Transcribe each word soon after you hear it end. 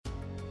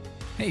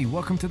Hey,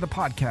 welcome to the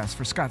podcast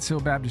for Scotts Hill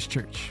Baptist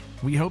Church.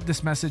 We hope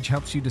this message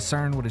helps you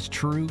discern what is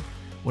true,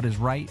 what is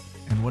right,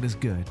 and what is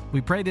good. We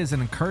pray it is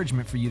an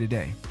encouragement for you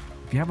today.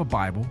 If you have a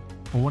Bible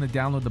or want to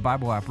download the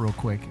Bible app real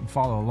quick and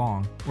follow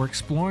along, we're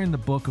exploring the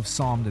book of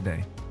Psalm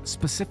today,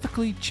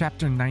 specifically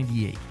chapter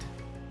 98.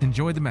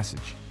 Enjoy the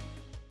message.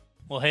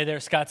 Well, hey there,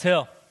 Scotts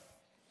Hill.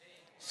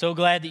 So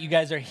glad that you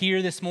guys are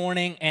here this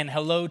morning, and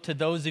hello to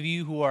those of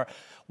you who are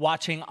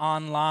watching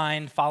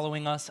online,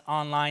 following us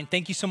online.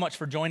 Thank you so much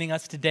for joining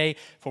us today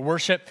for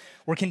worship.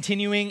 We're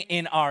continuing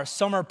in our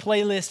summer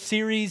playlist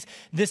series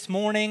this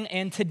morning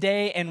and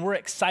today, and we're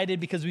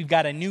excited because we've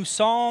got a new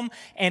psalm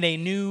and a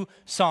new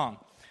song.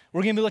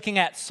 We're going to be looking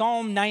at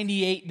Psalm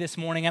 98 this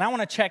morning, and I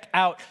want to check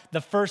out the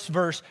first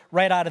verse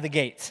right out of the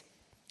gates.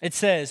 It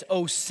says,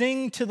 "Oh,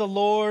 sing to the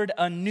Lord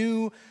a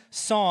new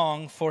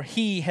song, for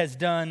he has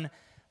done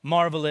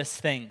marvelous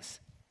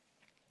things."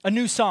 A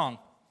new song.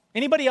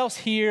 Anybody else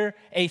here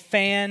a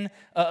fan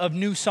of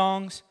new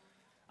songs?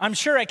 I'm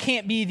sure I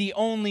can't be the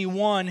only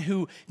one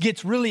who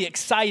gets really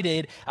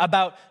excited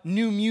about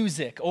new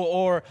music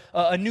or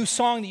a new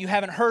song that you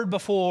haven't heard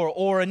before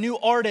or a new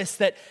artist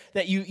that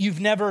you've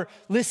never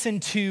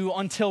listened to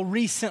until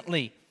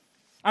recently.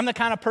 I'm the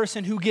kind of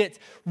person who gets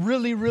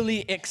really,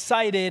 really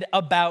excited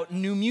about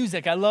new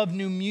music. I love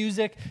new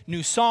music,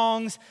 new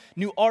songs,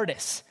 new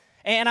artists.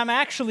 And I'm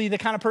actually the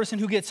kind of person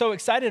who gets so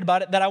excited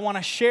about it that I want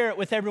to share it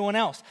with everyone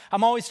else.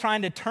 I'm always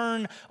trying to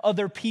turn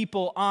other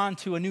people on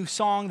to a new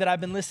song that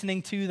I've been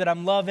listening to that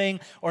I'm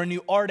loving, or a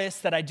new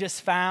artist that I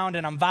just found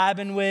and I'm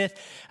vibing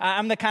with.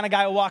 I'm the kind of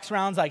guy who walks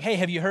around and is like, "Hey,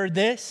 have you heard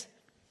this?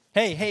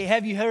 Hey,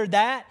 have you heard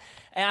that?"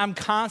 And I'm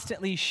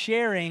constantly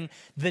sharing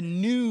the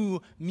new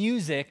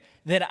music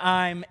that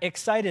I'm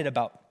excited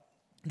about.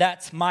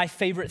 That's my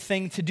favorite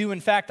thing to do. In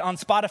fact, on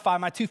Spotify,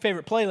 my two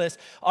favorite playlists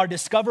are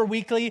Discover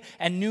Weekly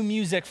and New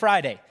Music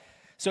Friday.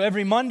 So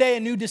every Monday, a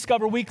new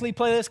Discover Weekly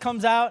playlist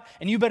comes out,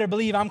 and you better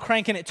believe I'm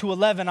cranking it to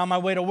 11 on my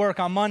way to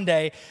work on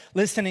Monday,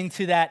 listening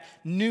to that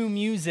new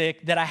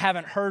music that I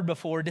haven't heard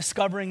before,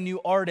 discovering new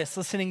artists,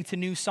 listening to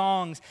new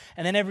songs.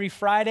 And then every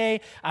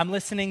Friday, I'm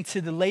listening to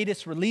the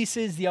latest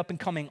releases, the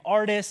up-and-coming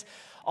artists,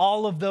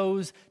 all of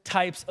those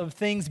types of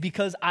things,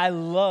 because I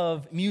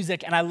love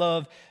music and I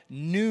love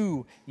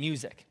new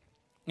music.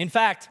 In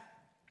fact,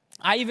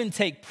 I even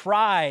take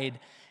pride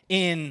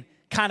in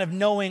kind of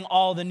knowing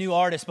all the new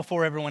artists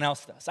before everyone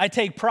else does. I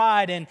take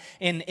pride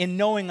in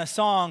knowing a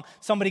song.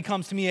 Somebody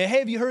comes to me, "Hey,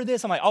 have you heard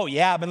this?" I'm like, "Oh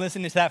yeah, I've been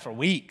listening to that for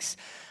weeks."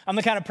 I'm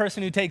the kind of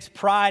person who takes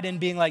pride in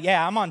being like,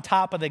 "Yeah, I'm on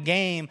top of the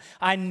game.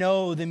 I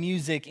know the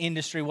music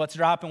industry, what's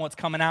dropping, what's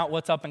coming out,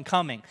 what's up and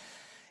coming."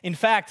 In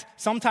fact,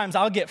 sometimes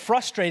I'll get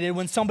frustrated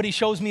when somebody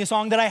shows me a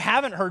song that I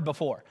haven't heard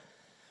before.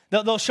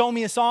 They'll show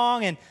me a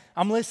song and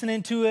I'm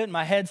listening to it and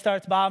my head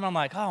starts bobbing. I'm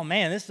like, "Oh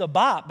man, this is a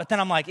bop." But then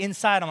I'm like,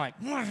 inside, I'm like,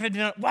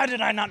 why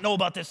did I not know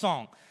about this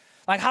song?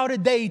 Like, how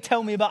did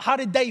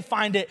they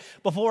find it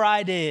before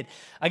I did?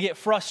 I get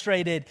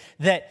frustrated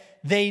that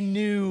they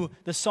knew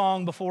the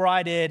song before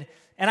I did.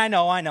 And I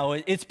know,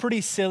 it's pretty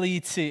silly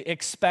to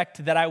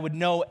expect that I would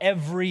know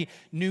every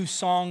new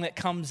song that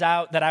comes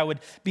out, that I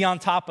would be on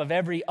top of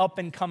every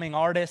up-and-coming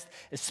artist,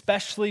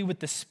 especially with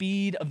the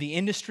speed of the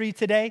industry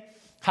today,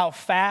 how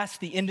fast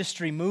the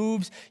industry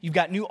moves. You've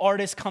got new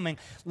artists coming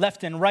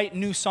left and right,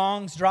 new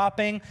songs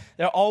dropping.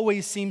 There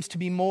always seems to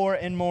be more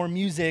and more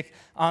music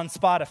on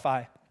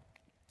Spotify.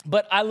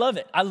 But I love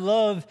it. I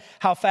love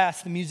how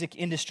fast the music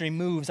industry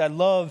moves. I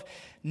love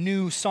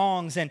new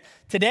songs. And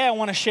today I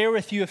want to share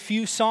with you a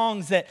few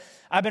songs that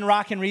I've been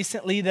rocking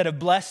recently that have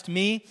blessed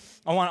me.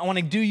 I want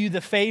to do you the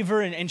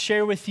favor and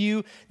share with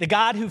you "The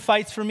God Who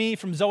Fights for Me"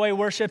 from Zoe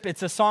Worship.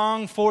 It's a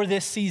song for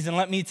this season,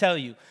 let me tell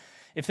you.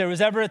 If there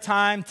was ever a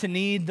time to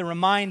need the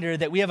reminder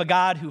that we have a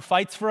God who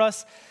fights for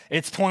us,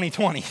 it's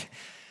 2020.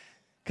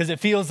 Because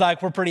it feels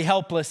like we're pretty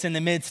helpless in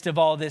the midst of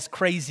all this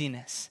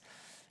craziness.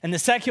 And the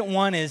second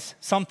one is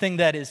something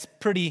that is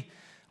pretty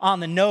on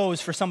the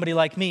nose for somebody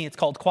like me. It's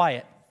called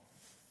 "Quiet."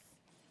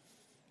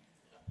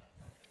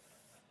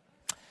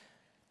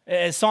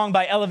 A song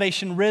by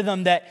Elevation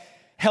Rhythm that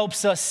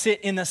helps us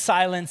sit in the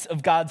silence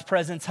of God's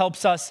presence,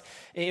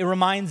 it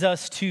reminds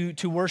us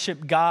to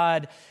worship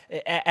God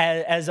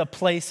as a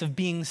place of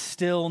being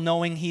still,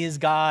 knowing He is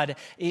God,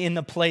 in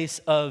the place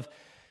of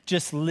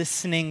just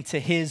listening to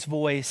His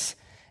voice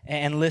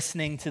and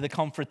listening to the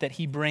comfort that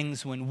He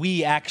brings when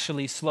we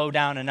actually slow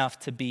down enough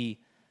to be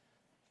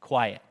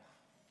quiet.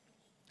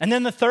 And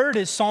then the third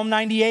is Psalm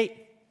 98.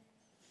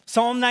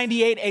 Psalm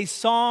 98, a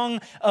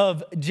song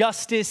of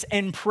justice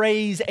and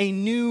praise, a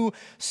new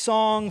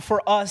song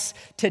for us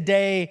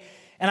today.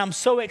 And I'm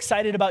so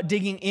excited about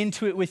digging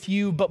into it with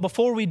you. But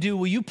before we do,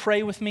 will you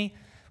pray with me?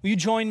 Will you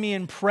join me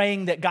in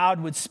praying that God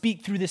would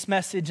speak through this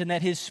message and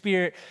that His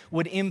Spirit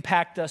would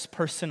impact us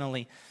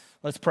personally?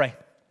 Let's pray.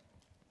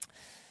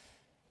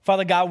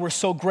 Father God, we're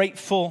so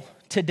grateful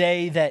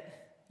today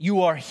that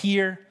You are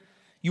here,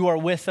 You are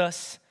with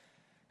us,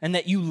 and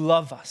that You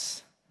love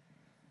us.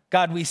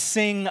 God, we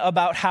sing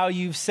about how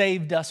You've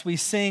saved us. We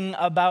sing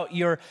about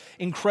Your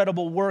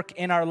incredible work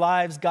in our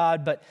lives,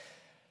 God, but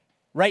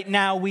Right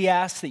now, we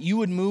ask that you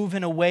would move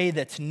in a way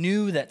that's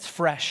new, that's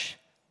fresh.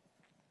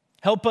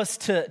 Help us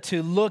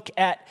to look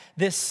at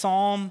this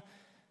psalm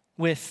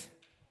with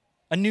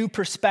a new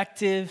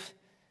perspective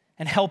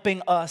and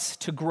helping us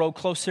to grow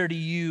closer to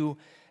you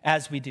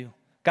as we do.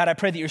 God, I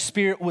pray that your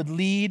Spirit would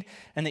lead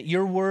and that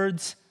your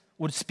words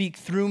would speak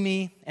through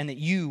me and that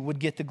you would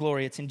get the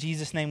glory. It's in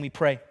Jesus' name we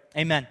pray.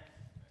 Amen.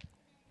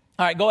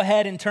 All right, go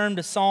ahead and turn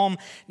to Psalm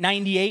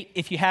 98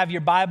 if you have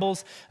your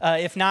Bibles.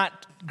 If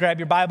not, grab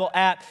your Bible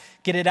app,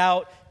 get it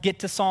out, get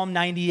to Psalm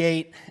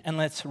 98, and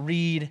let's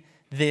read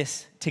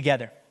this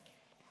together.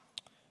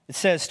 It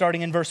says,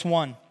 starting in verse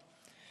 1,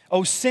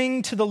 "Oh,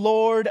 sing to the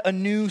Lord a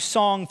new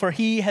song, for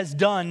he has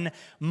done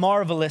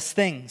marvelous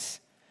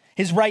things.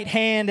 His right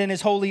hand and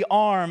his holy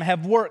arm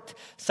have worked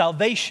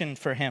salvation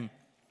for him.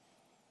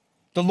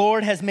 The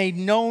Lord has made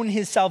known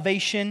his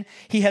salvation.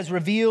 He has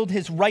revealed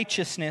his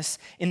righteousness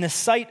in the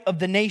sight of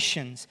the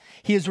nations.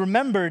 He has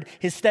remembered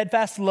his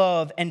steadfast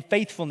love and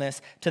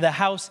faithfulness to the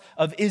house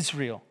of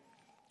Israel.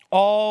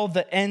 All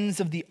the ends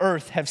of the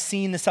earth have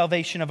seen the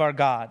salvation of our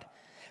God.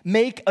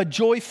 Make a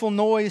joyful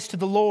noise to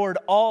the Lord,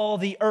 all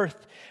the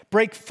earth.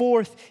 Break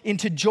forth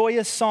into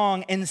joyous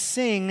song and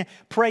sing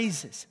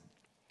praises.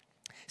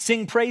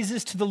 Sing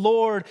praises to the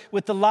Lord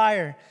with the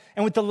lyre,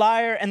 and with the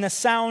lyre and the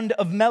sound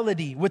of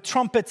melody, with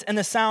trumpets and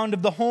the sound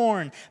of the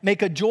horn.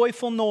 Make a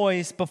joyful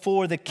noise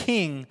before the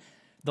King,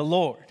 the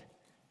Lord.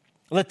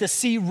 Let the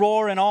sea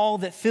roar and all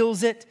that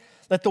fills it.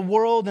 Let the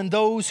world and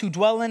those who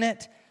dwell in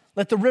it.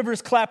 Let the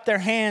rivers clap their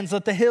hands.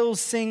 Let the hills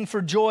sing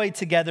for joy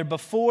together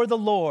before the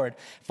Lord,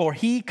 for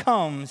he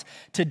comes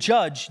to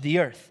judge the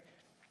earth.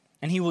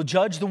 And he will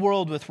judge the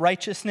world with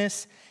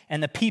righteousness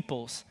and the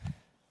peoples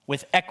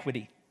with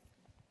equity.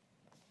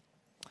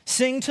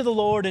 Sing to the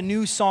Lord a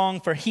new song,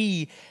 for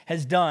he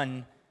has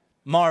done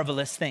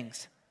marvelous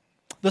things."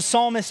 The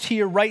psalmist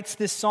here writes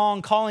this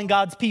song calling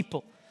God's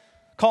people,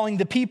 calling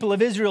the people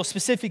of Israel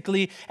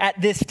specifically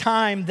at this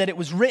time that it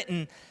was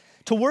written,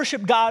 to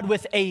worship God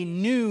with a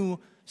new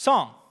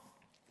song.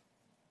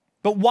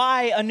 But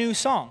why a new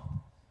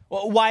song?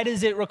 Well, why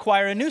does it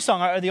require a new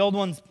song? Are the old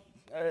ones,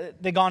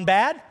 they gone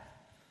bad?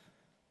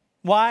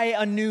 Why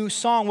a new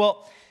song?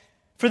 Well,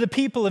 for the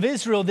people of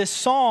Israel, this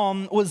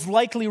psalm was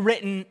likely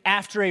written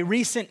after a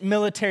recent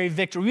military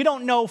victory. We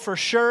don't know for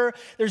sure.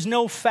 There's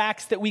no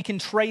facts that we can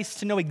trace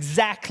to know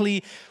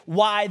exactly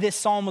why this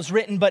psalm was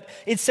written, but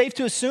it's safe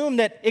to assume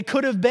that it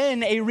could have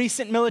been a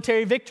recent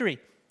military victory.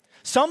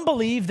 Some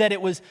believe that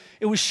it was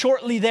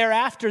shortly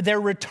thereafter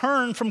their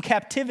return from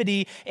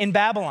captivity in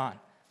Babylon.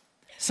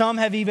 Some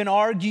have even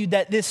argued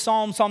that this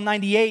psalm, Psalm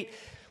 98,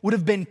 would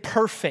have been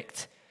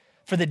perfect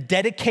for the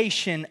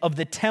dedication of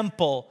the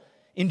temple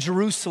in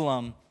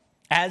Jerusalem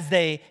as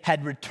they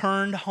had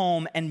returned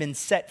home and been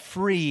set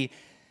free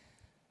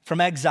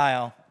from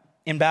exile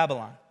in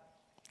Babylon.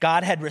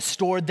 God had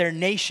restored their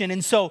nation.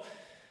 And so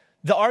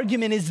the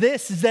argument is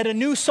this, is that a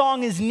new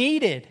song is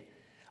needed.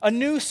 A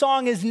new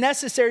song is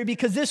necessary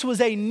because this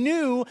was a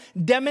new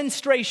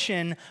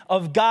demonstration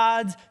of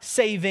God's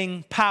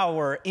saving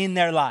power in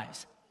their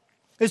lives.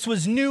 This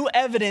was new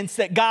evidence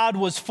that God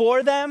was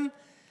for them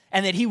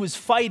and that he was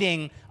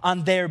fighting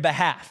on their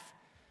behalf.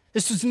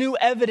 This was new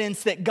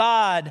evidence that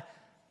God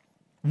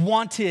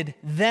wanted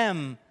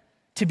them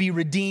to be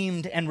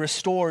redeemed and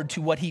restored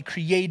to what he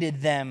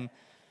created them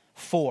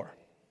for.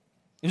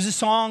 It was a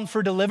song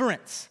for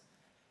deliverance.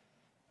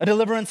 A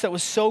deliverance that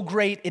was so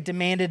great it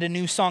demanded a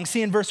new song.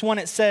 See, in verse 1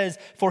 it says,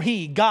 "For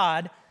he,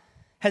 God,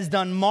 has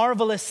done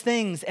marvelous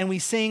things, and we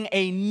sing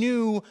a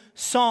new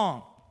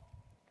song."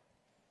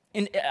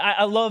 And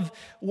I love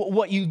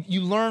what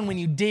you learn when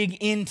you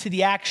dig into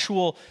the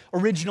actual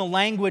original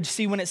language.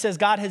 See, when it says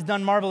God has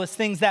done marvelous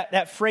things,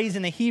 that phrase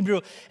in the Hebrew,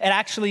 it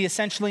actually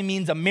essentially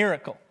means a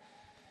miracle.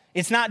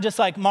 It's not just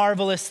like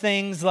marvelous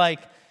things like,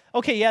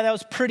 okay, yeah, that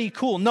was pretty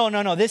cool.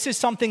 No. This is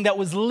something that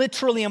was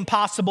literally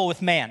impossible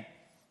with man.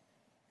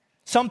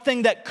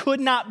 Something that could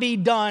not be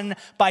done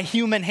by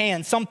human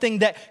hands. Something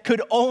that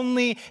could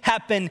only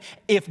happen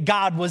if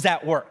God was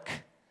at work.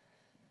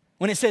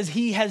 When it says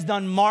he has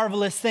done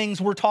marvelous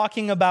things, we're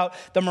talking about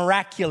the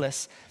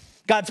miraculous.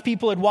 God's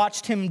people had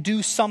watched him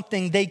do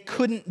something they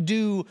couldn't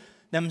do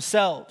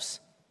themselves.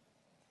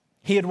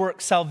 He had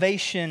worked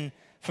salvation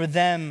for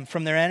them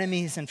from their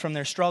enemies and from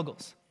their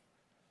struggles.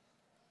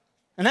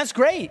 And that's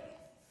great.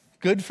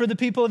 Good for the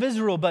people of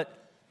Israel,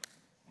 but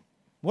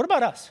what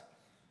about us?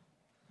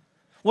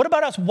 What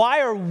about us? Why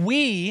are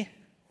we,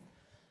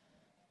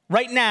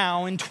 right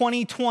now in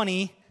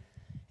 2020,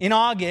 in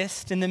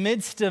August, in the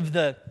midst of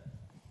the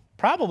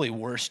probably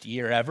worst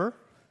year ever,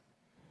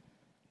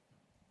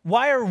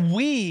 why are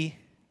we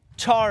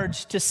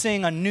charged to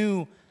sing a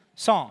new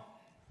song?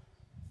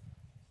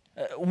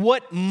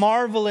 What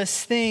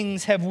marvelous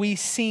things have we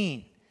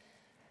seen?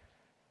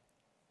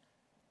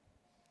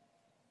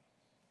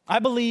 I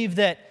believe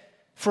that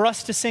for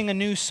us to sing a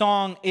new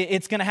song,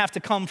 it's going to have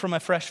to come from a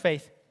fresh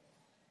faith.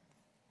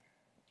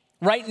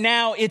 Right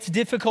now, it's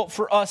difficult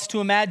for us to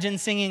imagine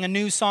singing a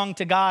new song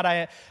to God.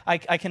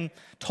 I can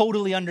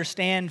totally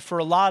understand for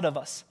a lot of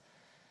us.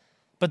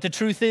 But the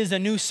truth is, a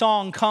new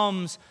song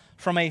comes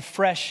from a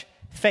fresh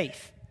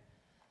faith.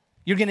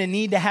 You're going to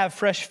need to have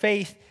fresh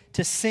faith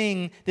to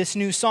sing this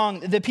new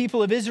song. The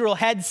people of Israel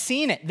had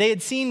seen it. They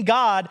had seen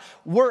God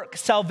work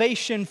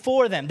salvation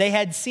for them. They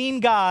had seen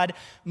God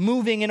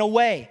moving in a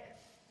way,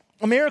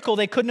 a miracle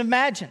they couldn't have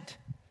imagined.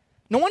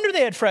 No wonder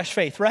they had fresh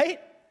faith, right?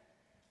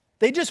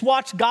 They just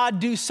watched God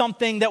do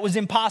something that was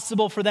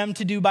impossible for them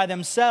to do by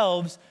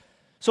themselves.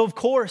 So of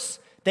course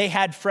they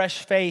had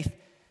fresh faith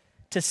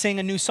to sing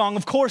a new song.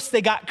 Of course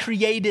they got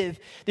creative.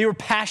 They were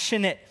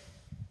passionate.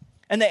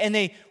 And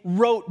they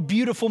wrote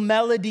beautiful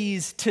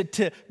melodies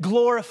to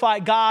glorify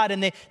God.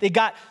 And they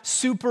got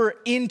super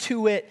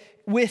into it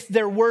with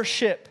their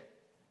worship.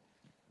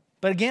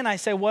 But again, I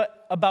say,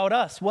 what about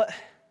us? What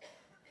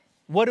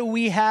do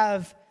we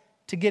have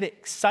to get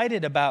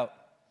excited about?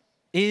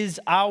 Is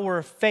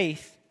our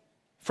faith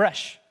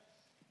fresh?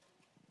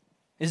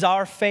 Is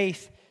our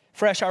faith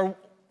fresh? Are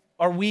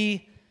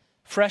we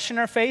fresh in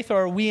our faith,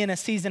 or are we in a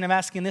season of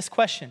asking this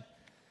question?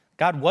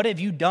 God, what have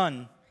you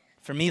done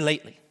for me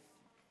lately?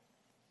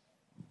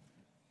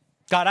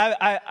 God,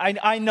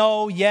 I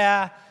know,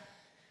 yeah,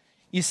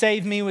 you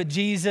saved me with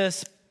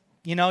Jesus.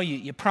 You know,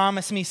 you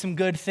promised me some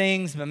good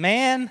things. But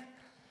man,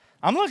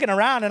 I'm looking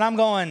around and I'm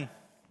going,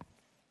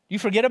 you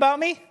forget about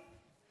me?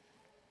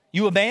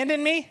 You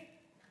abandoned me?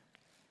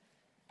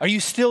 Are you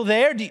still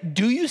there?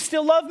 Do you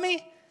still love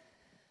me?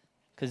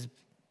 Because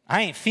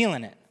I ain't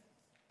feeling it.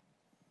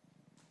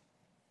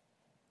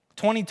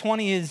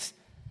 2020 is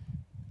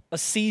a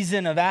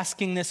season of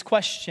asking this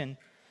question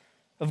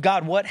of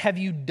God, what have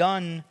you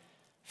done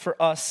for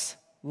us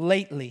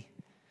lately?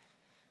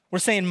 We're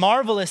saying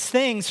marvelous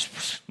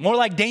things, more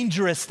like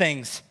dangerous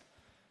things.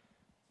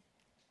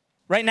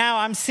 Right now,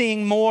 I'm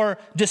seeing more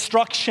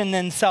destruction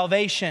than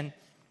salvation.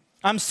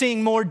 I'm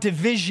seeing more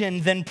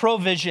division than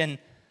provision.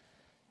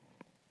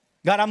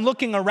 God, I'm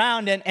looking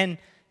around and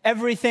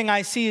everything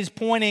I see is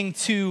pointing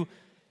to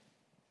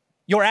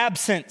your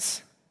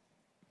absence,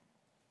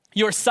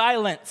 your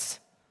silence,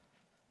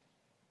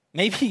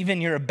 maybe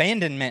even your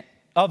abandonment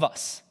of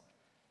us,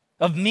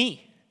 of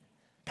me.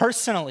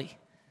 Personally.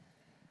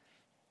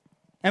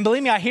 And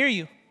believe me, I hear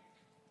you.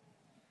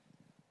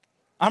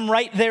 I'm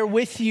right there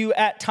with you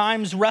at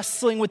times,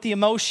 wrestling with the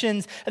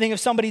emotions. I think if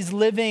somebody's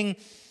living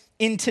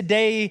in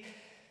today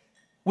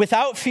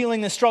without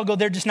feeling the struggle,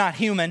 they're just not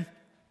human.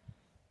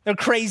 They're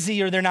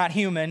crazy or they're not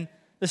human.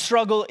 The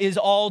struggle is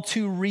all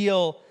too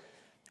real.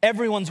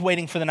 Everyone's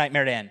waiting for the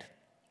nightmare to end.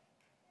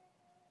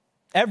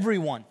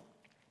 Everyone.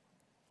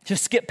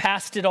 Just get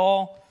past it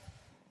all.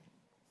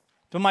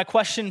 But my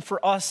question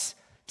for us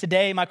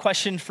today, my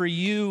question for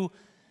you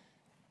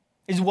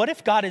is, what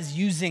if God is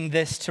using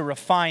this to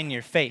refine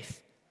your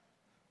faith?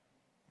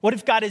 What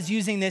if God is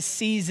using this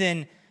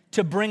season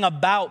to bring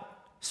about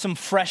some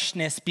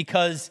freshness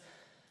because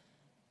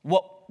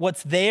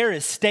what's there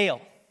is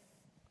stale?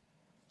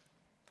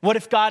 What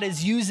if God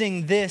is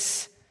using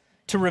this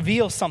to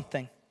reveal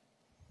something,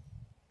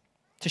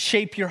 to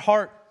shape your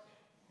heart?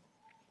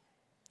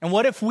 And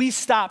what if we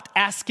stopped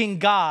asking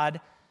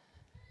God,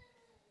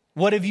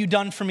 what have you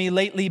done for me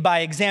lately, by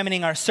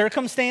examining our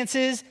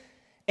circumstances,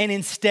 and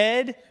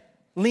instead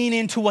lean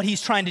into what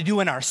he's trying to do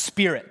in our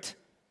spirit?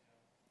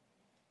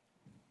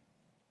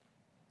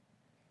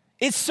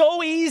 It's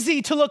so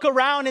easy to look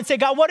around and say,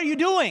 God, what are you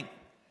doing?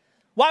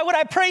 Why would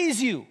I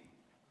praise you?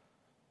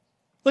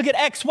 Look at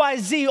X, Y,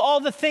 Z, all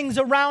the things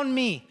around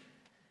me.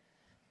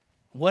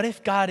 What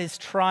if God is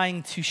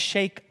trying to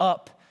shake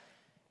up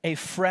a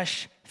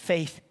fresh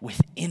faith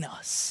within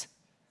us?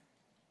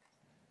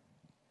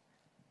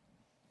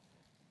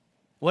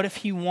 What if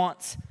he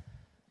wants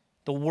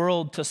the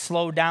world to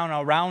slow down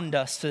around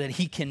us so that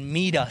he can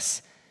meet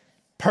us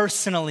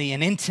personally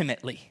and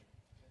intimately?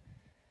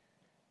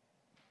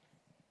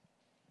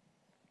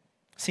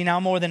 See, now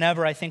more than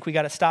ever, I think we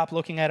got to stop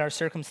looking at our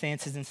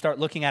circumstances and start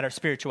looking at our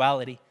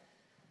spirituality,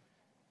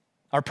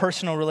 our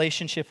personal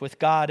relationship with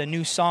God. A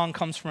new song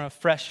comes from a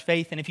fresh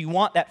faith. And if you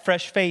want that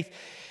fresh faith,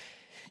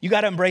 you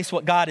got to embrace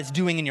what God is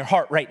doing in your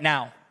heart right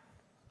now,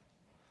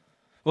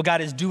 what God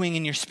is doing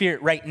in your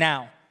spirit right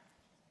now.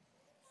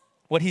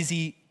 What is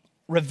he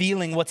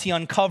revealing? What's he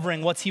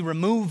uncovering? What's he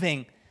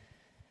removing?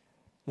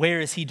 Where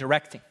is he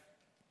directing?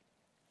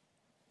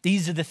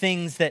 These are the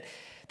things that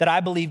I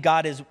believe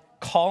God is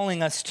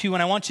calling us to.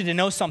 And I want you to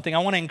know something. I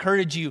want to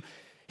encourage you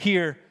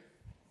here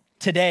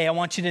today. I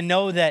want you to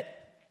know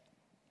that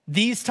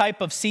these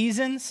type of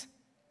seasons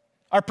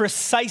are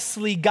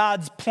precisely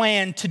God's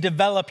plan to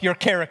develop your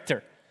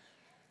character.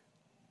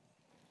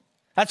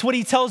 That's what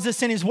he tells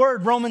us in his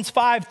word. Romans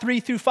 5,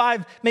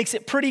 3-5 makes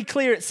it pretty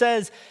clear. It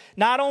says,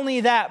 not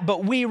only that,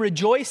 but we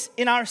rejoice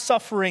in our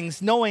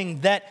sufferings,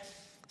 knowing that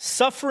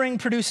suffering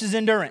produces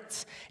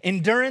endurance.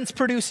 Endurance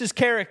produces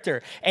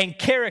character, and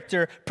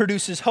character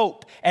produces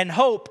hope. And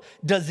hope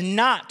does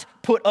not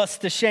put us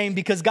to shame,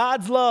 because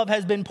God's love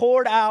has been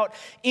poured out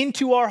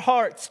into our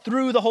hearts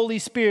through the Holy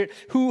Spirit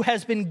who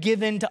has been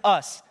given to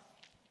us.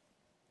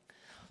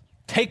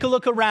 Take a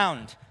look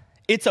around.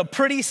 It's a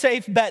pretty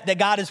safe bet that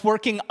God is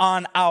working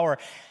on our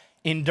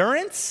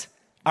endurance,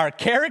 our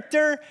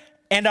character,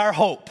 and our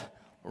hope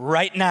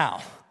right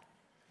now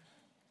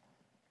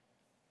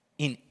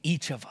in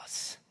each of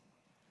us.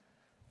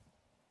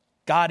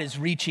 God is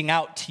reaching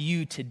out to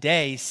you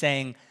today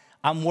saying,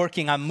 I'm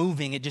working, I'm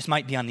moving, it just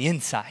might be on the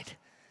inside.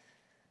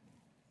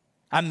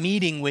 I'm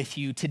meeting with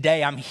you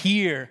today, I'm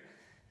here.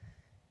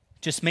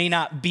 Just may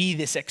not be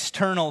this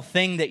external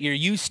thing that you're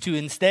used to.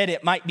 Instead,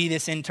 it might be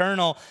this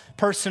internal,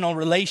 personal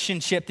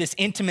relationship, this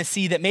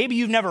intimacy that maybe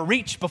you've never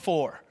reached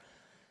before.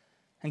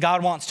 And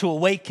God wants to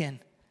awaken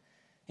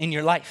in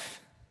your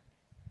life.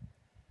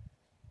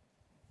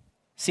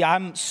 See,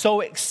 I'm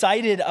so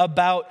excited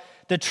about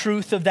the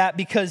truth of that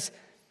because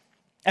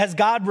as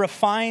God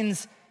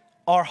refines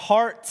our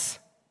hearts,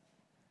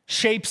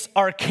 shapes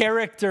our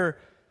character,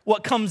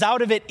 what comes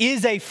out of it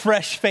is a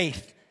fresh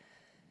faith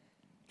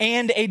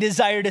and a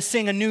desire to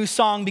sing a new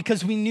song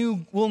because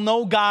we'll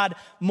know God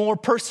more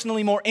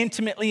personally, more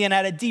intimately, and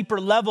at a deeper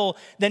level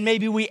than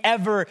maybe we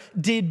ever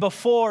did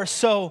before.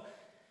 So,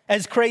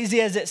 as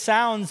crazy as it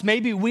sounds,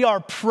 maybe we are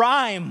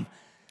prime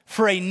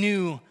for a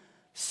new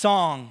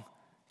song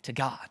to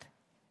God.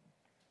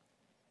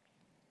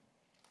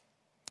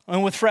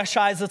 And with fresh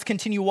eyes, let's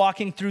continue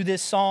walking through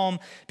this psalm,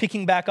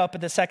 picking back up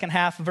at the second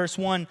half of verse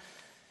 1.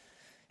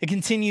 It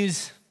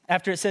continues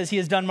after it says he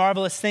has done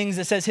marvelous things.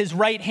 It says his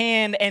right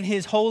hand and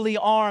his holy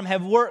arm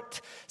have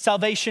worked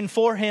salvation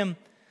for him.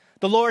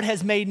 The Lord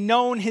has made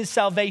known his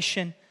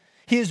salvation.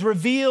 He has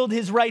revealed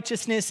his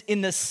righteousness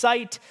in the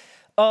sight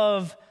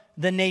of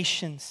the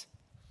nations.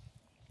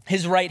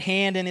 His right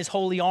hand and his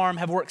holy arm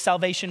have worked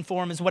salvation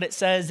for him is what it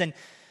says. And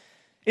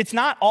it's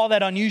not all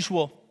that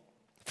unusual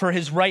for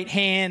his right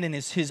hand and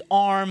his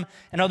arm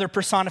and other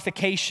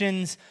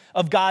personifications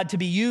of God to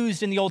be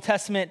used in the Old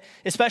Testament,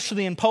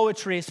 especially in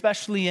poetry,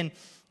 especially in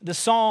the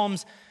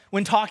Psalms,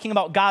 when talking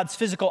about God's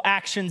physical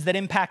actions that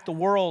impact the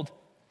world,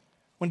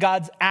 when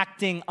God's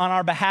acting on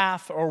our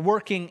behalf or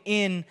working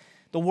in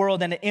the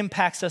world and it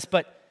impacts us.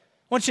 But I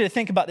want you to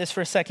think about this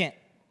for a second.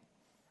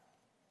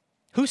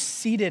 Who's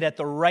seated at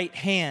the right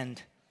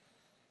hand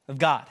of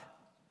God?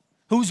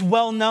 Who's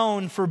well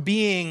known for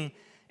being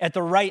at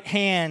the right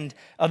hand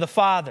of the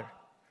Father?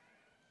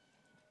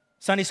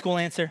 Sunday school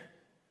answer,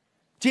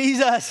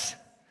 Jesus.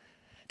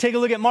 Take a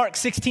look at Mark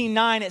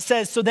 16:9. It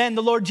says, so then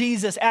the Lord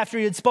Jesus, after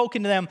he had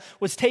spoken to them,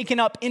 was taken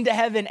up into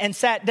heaven and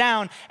sat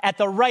down at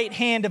the right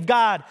hand of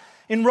God.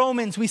 In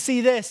Romans, we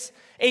see this,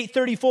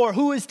 8:34,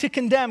 who is to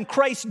condemn?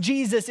 Christ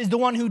Jesus is the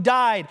one who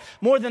died.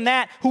 More than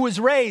that, who was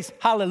raised.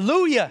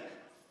 Hallelujah.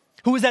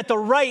 Who is at the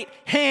right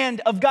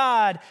hand of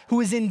God, who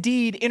is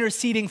indeed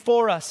interceding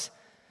for us.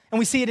 And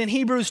we see it in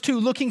Hebrews 2,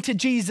 looking to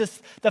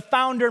Jesus, the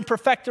founder and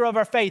perfecter of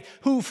our faith,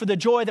 who for the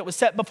joy that was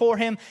set before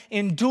him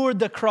endured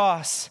the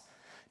cross,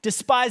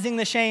 despising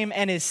the shame,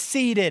 and is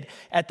seated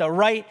at the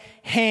right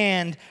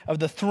hand of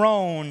the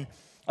throne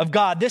of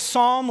God. This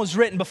psalm was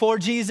written before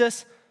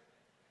Jesus,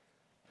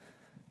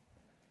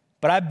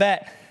 but I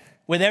bet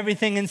with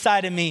everything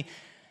inside of me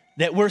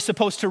that we're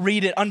supposed to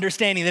read it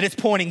understanding that it's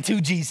pointing to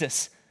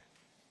Jesus.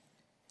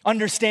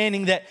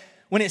 Understanding that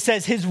when it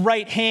says his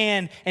right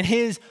hand and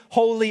his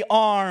holy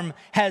arm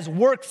has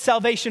worked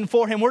salvation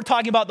for him, we're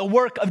talking about the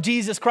work of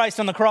Jesus Christ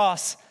on the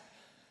cross.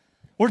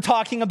 We're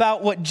talking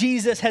about what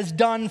Jesus has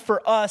done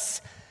for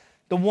us,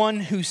 the one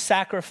who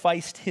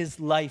sacrificed his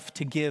life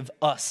to give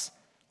us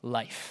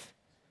life.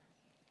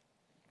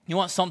 You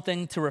want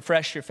something to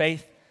refresh your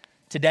faith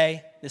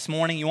today, this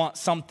morning? You want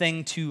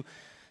something to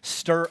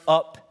stir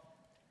up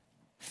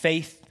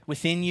faith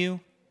within you?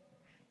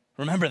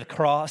 Remember the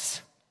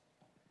cross.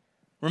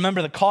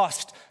 Remember the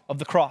cost of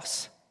the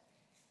cross.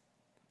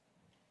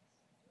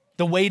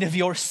 The weight of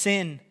your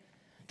sin,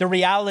 the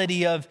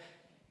reality of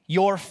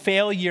your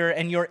failure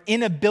and your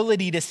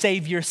inability to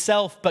save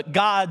yourself, but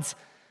God's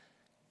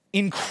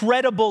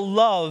incredible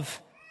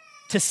love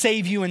to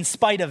save you in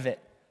spite of it.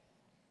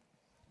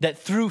 That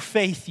through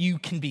faith you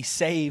can be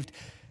saved,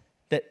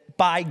 that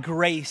by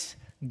grace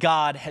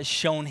God has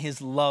shown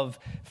his love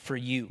for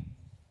you.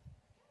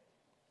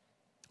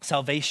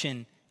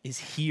 Salvation is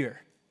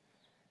here.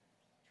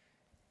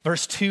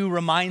 Verse 2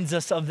 reminds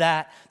us of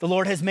that. The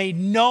Lord has made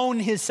known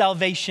his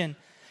salvation.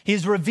 He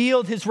has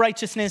revealed his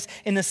righteousness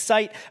in the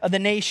sight of the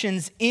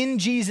nations. In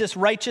Jesus,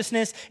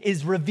 righteousness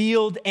is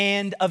revealed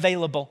and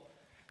available.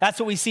 That's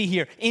what we see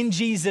here. In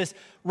Jesus,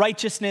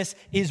 righteousness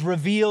is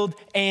revealed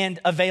and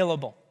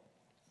available.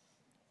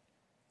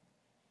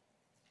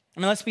 I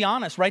mean, let's be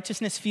honest.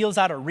 Righteousness feels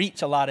out of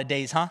reach a lot of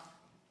days, huh?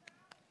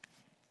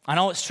 I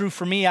know it's true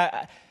for me.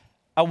 I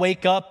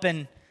wake up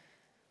and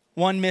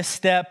one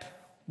misstep,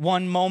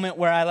 one moment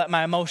where I let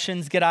my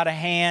emotions get out of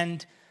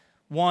hand,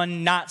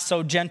 one not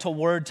so gentle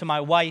word to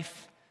my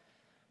wife,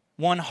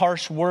 one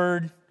harsh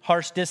word,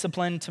 harsh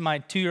discipline to my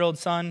 2-year-old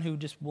son who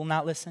just will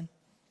not listen.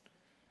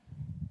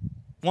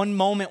 One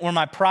moment where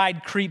my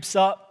pride creeps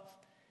up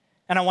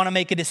and I want to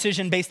make a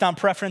decision based on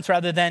preference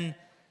rather than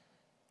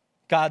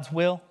God's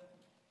will.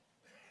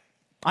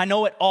 I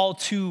know it all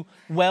too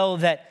well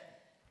that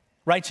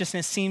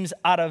righteousness seems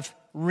out of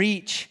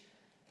reach.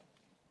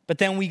 But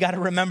then we got to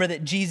remember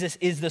that Jesus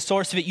is the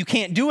source of it. You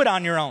can't do it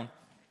on your own.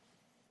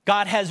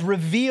 God has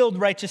revealed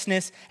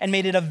righteousness and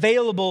made it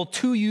available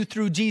to you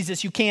through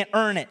Jesus. You can't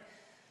earn it.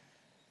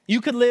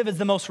 You could live as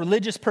the most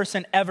religious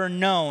person ever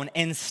known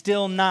and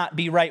still not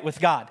be right with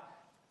God.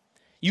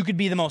 You could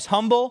be the most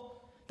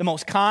humble, the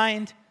most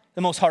kind,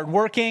 the most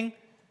hardworking,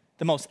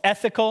 the most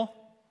ethical,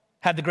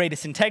 have the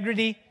greatest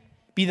integrity,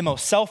 be the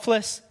most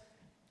selfless.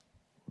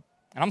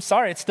 And I'm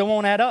sorry, it still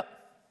won't add up.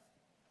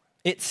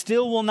 It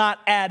still will not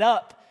add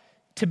up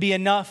to be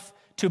enough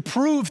to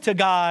prove to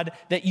God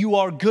that you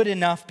are good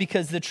enough,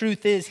 because the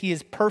truth is He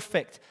is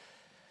perfect.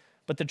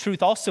 But the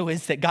truth also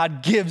is that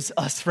God gives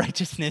us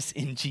righteousness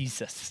in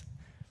Jesus.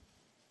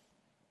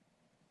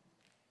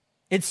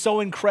 It's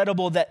so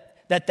incredible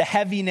that the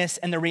heaviness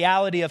and the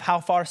reality of how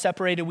far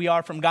separated we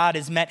are from God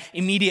is met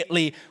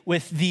immediately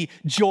with the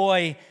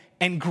joy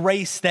and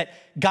grace that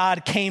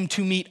God came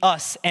to meet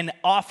us and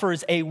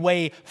offers a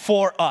way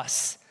for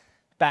us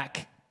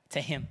back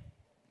to Him.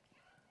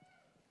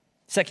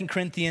 2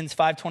 Corinthians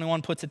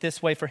 5:21 puts it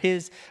this way,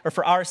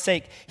 for our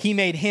sake, He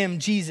made Him,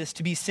 Jesus,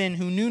 to be sin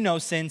who knew no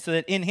sin, so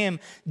that in Him,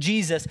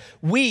 Jesus,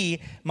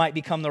 we might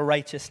become the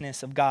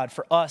righteousness of God.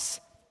 For us,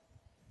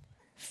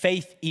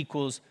 faith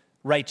equals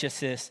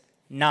righteousness,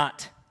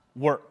 not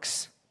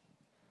works.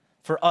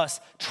 For us,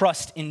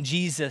 trust in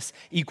Jesus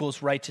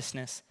equals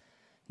righteousness,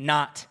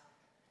 not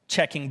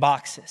checking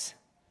boxes.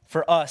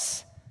 For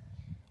us,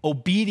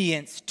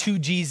 obedience to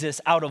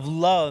Jesus out of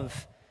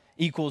love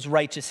equals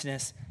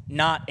righteousness,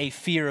 not a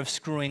fear of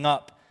screwing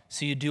up,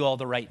 so you do all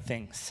the right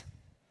things.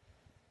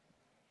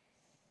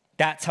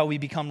 That's how we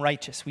become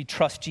righteous. We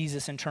trust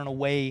Jesus and turn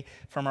away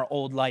from our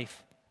old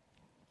life.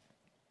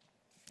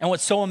 And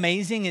what's so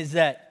amazing is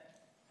that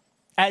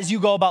as you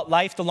go about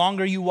life, the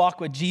longer you walk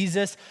with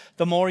Jesus,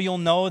 the more you'll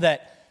know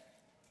that,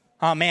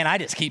 oh man, I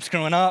just keep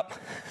screwing up.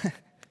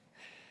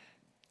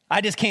 I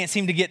just can't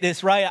seem to get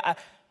this right.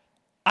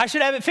 I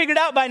should have it figured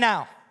out by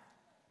now.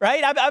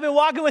 Right? I've been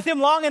walking with Him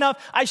long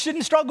enough. I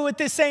shouldn't struggle with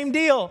this same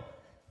deal.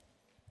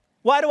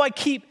 Why do I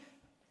keep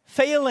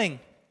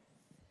failing?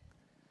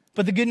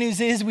 But the good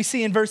news is we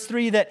see in verse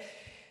 3 that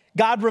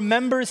God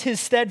remembers His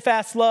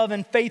steadfast love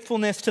and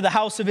faithfulness to the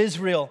house of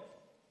Israel,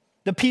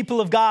 the people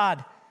of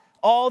God.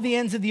 All the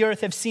ends of the earth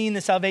have seen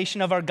the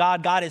salvation of our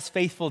God. God is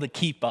faithful to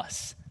keep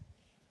us.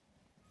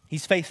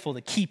 He's faithful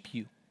to keep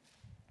you.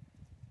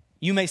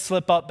 You may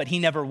slip up, but He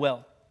never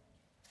will.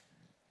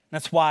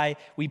 That's why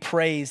we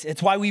praise.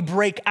 It's why we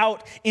break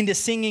out into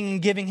singing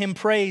and giving Him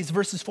praise.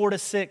 Verses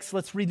 4-6,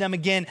 let's read them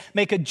again.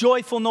 Make a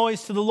joyful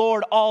noise to the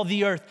Lord, all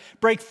the earth.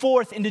 Break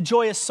forth into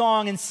joyous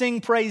song and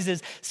sing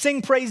praises.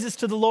 Sing praises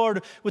to the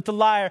Lord with the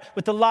lyre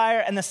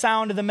and the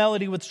sound of the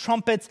melody, with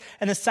trumpets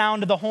and the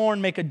sound of the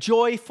horn. Make a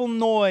joyful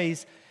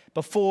noise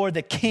before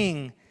the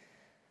King,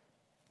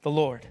 the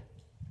Lord.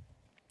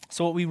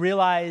 So what we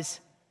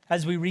realize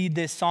as we read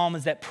this psalm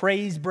is that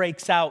praise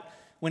breaks out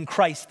when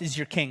Christ is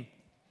your King.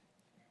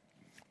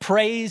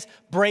 Praise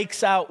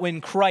breaks out when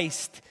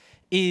Christ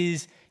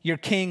is your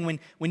King,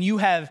 when you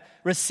have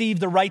received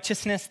the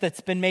righteousness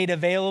that's been made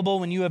available,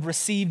 when you have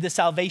received the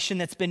salvation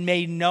that's been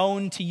made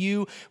known to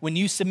you, when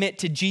you submit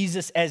to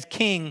Jesus as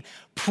King,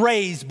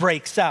 praise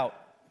breaks out.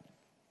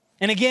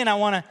 And again, I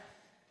want to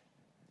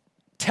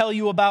tell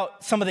you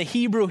about some of the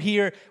Hebrew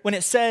here when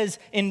it says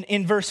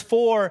in verse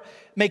 4,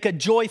 make a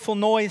joyful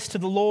noise to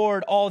the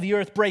Lord, all the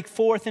earth, break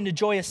forth into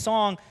joyous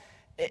song.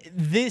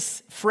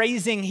 This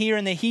phrasing here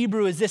in the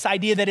Hebrew is this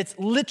idea that it's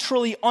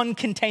literally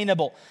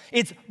uncontainable.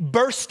 It's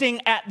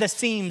bursting at the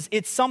seams.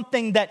 It's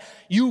something that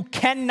you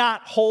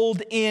cannot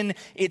hold in.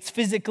 It's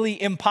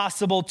physically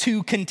impossible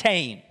to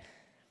contain.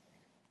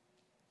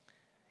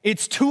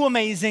 It's too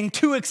amazing,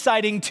 too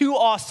exciting, too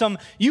awesome.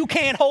 You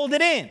can't hold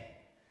it in.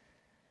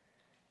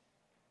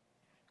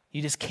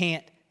 You just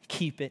can't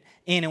keep it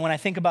in. And when I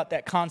think about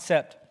that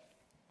concept,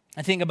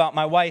 I think about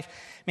my wife.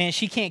 Man,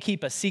 she can't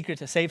keep a secret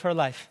to save her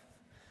life.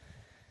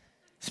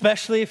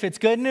 Especially if it's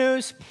good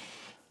news.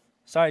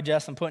 Sorry,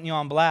 Jess, I'm putting you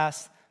on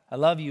blast. I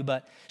love you,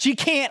 but she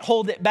can't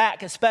hold it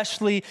back,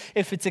 especially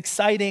if it's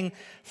exciting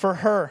for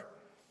her.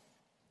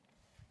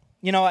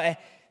 You know, I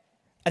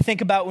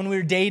think about when we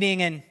were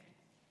dating and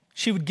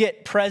she would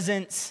get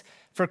presents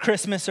for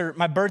Christmas or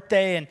my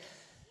birthday. And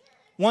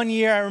one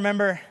year I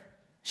remember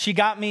she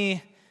got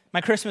me my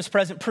Christmas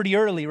present pretty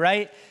early,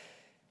 right?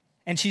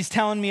 And she's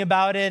telling me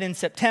about it in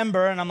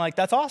September. And I'm like,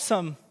 that's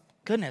awesome.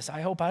 Goodness, I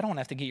hope I don't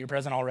have to get your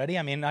present already.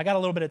 I mean, I got a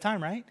little bit of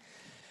time, right?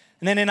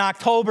 And then in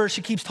October,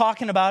 she keeps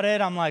talking about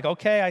it. I'm like,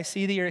 okay, I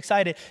see that you're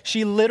excited.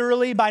 She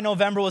literally, by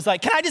November, was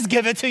like, can I just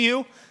give it to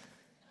you?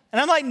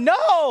 And I'm like,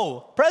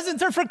 no,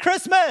 presents are for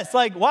Christmas.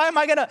 Like, why am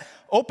I going to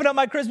open up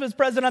my Christmas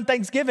present on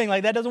Thanksgiving?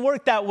 Like, that doesn't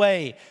work that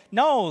way.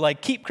 No,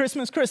 like, keep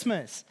Christmas,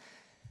 Christmas.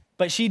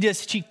 But she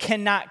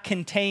cannot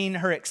contain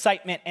her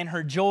excitement and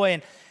her joy.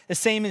 And the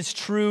same is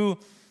true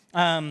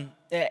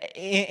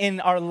in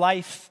our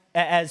life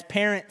as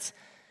parents.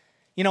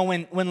 You know,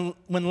 when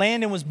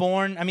Landon was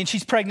born, I mean,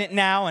 she's pregnant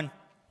now, and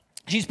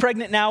she's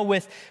pregnant now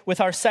with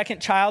our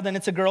second child, and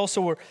it's a girl,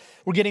 so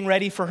we're getting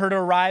ready for her to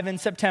arrive in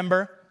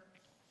September.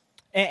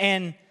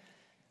 And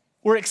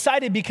we're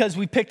excited because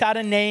we picked out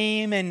a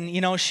name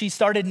and, she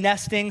started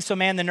nesting. So,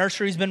 man, the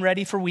nursery's been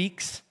ready for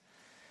weeks.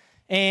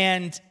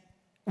 And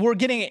we're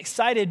getting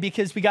excited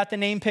because we got the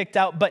name picked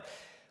out, but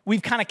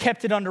we've kind of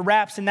kept it under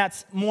wraps, and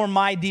that's more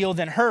my deal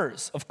than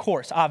hers, of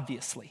course,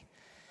 obviously.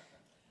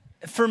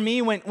 For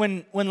me, when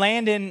we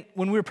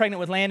were pregnant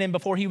with Landon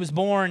before he was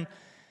born,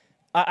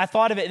 I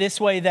thought of it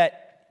this way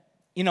that,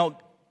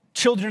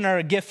 children are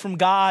a gift from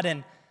God,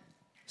 and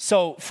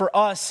so for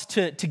us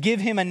to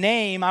give him a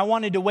name, I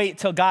wanted to wait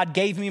till God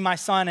gave me my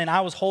son and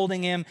I was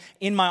holding him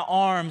in my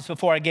arms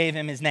before I gave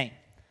him his name.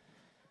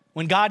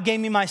 When God gave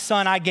me my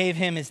son, I gave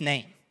him his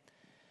name.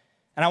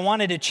 And I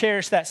wanted to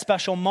cherish that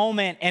special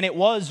moment, and it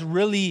was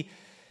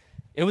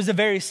a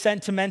very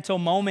sentimental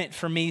moment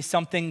for me,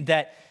 something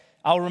that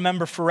I'll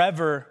remember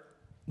forever,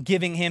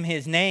 giving him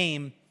his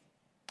name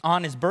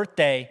on his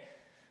birthday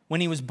when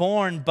he was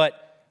born.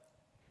 But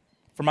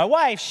for my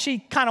wife, she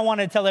kind of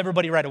wanted to tell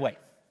everybody right away.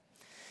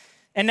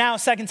 And now,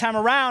 second time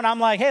around, I'm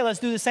like, hey, let's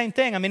do the same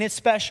thing. I mean, it's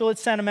special,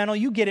 it's sentimental,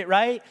 you get it,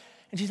 right?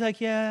 And she's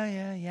like,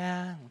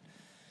 yeah.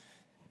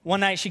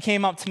 One night she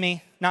came up to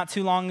me not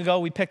too long ago.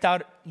 We picked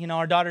out,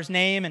 our daughter's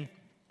name, and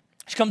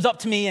she comes up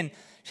to me and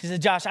she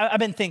said, Josh, I've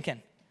been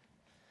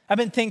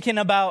thinking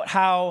about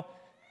how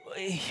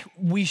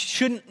we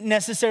shouldn't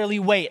necessarily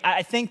wait.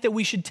 I think that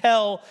we should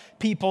tell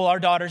people our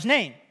daughter's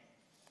name.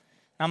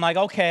 I'm like,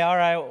 okay, all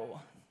right,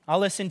 I'll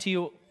listen to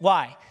you.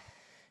 Why?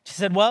 She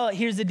said, well,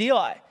 here's the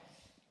deal.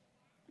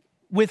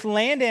 With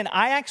Landon,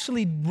 I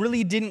actually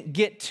really didn't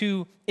get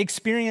to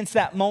experience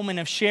that moment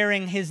of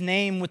sharing his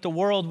name with the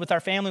world, with our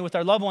family, with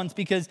our loved ones,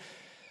 because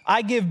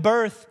I give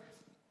birth,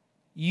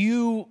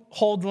 you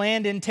hold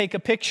Landon, take a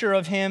picture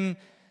of him,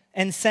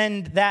 and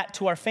send that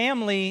to our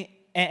family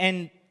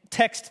and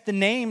text the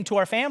name to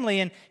our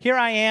family. And here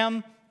I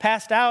am,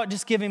 passed out,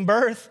 just giving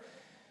birth.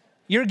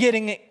 You're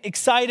getting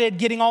excited,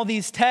 getting all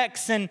these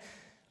texts, and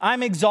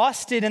I'm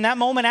exhausted. And that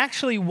moment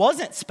actually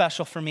wasn't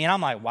special for me. And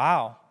I'm like,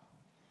 wow.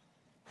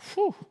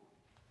 Whew,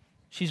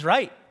 she's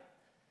right.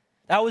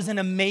 That was an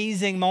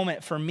amazing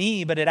moment for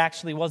me, but it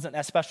actually wasn't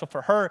that special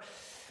for her.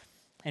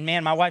 And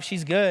man, my wife,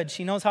 she's good.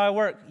 She knows how I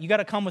work. You got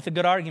to come with a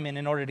good argument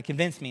in order to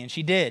convince me. And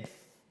she did.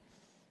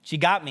 She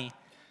got me.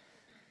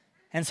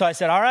 And so I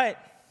said, all right,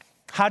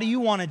 how do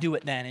you want to do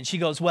it then? And she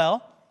goes,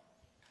 well,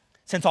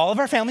 since all of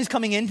our family's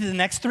coming into the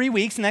next 3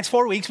 weeks, the next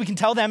 4 weeks, we can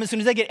tell them as soon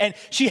as they get, and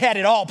she had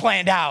it all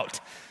planned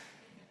out.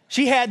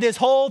 She had this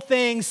whole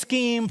thing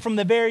schemed from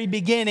the very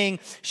beginning.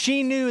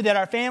 She knew that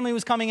our family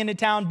was coming into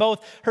town,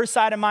 both her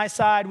side and my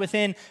side,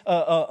 within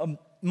a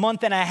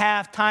month and a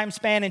half time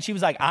span. And she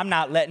was like, I'm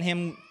not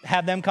letting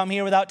have them come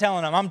here without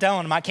telling them. I'm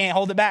telling them I can't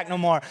hold it back no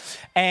more.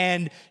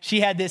 And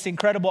she had this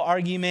incredible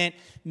argument,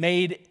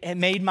 made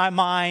my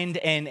mind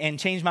and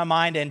changed my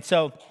mind. And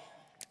so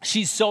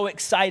she's so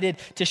excited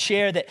to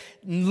share that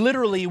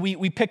literally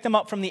we picked them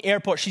up from the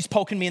airport. She's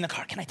poking me in the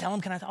car. Can I tell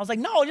them? I was like,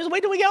 no, just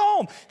wait till we get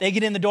home. They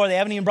get in the door. They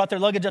haven't even brought their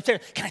luggage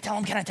upstairs. Can I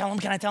tell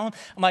them?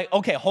 I'm like,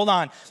 okay, hold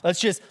on.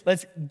 Let's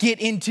get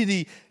into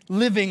the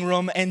living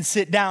room and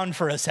sit down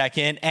for a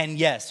second. And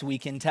yes, we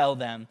can tell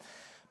them.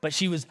 But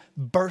she was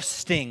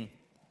bursting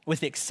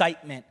with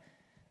excitement,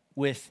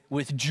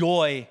 with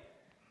joy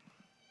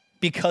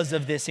because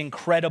of this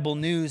incredible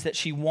news that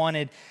she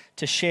wanted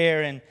to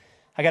share. And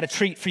I got a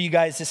treat for you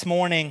guys this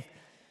morning.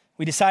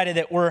 We decided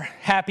that we're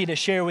happy to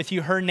share with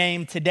you her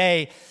name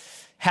today.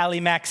 Hallie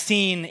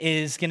Maxine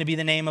is going to be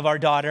the name of our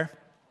daughter.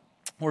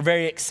 We're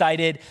very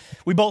excited.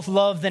 We both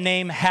love the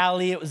name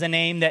Hallie. It was a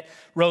name that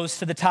rose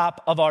to the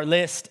top of our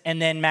list. And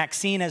then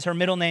Maxine as her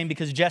middle name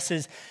because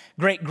Jess's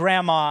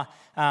great-grandma,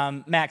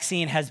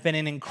 Maxine, has been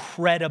an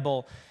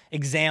incredible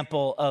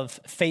example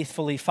of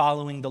faithfully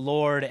following the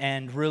Lord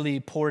and really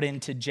poured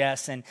into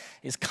Jess and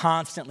is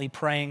constantly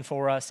praying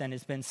for us and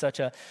has been such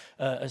a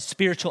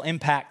spiritual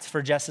impact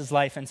for Jess's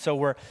life. And so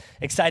we're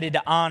excited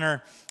to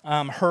honor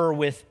her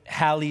with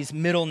Hallie's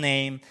middle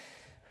name.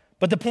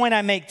 But the point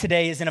I make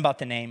today isn't about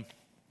the name.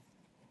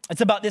 It's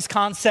about this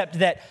concept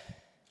that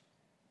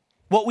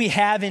what we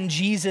have in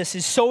Jesus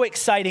is so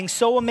exciting,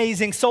 so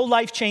amazing, so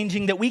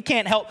life-changing that we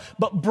can't help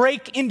but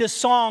break into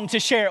song to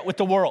share it with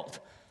the world.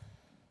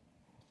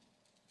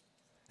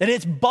 That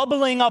it's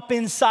bubbling up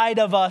inside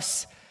of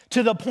us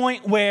to the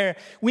point where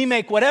we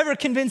make whatever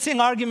convincing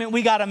argument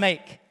we got to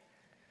make.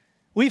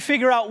 We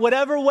figure out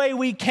whatever way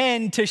we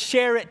can to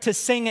share it, to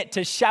sing it,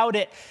 to shout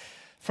it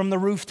from the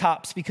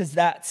rooftops because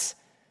that's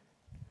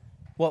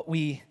what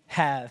we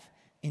have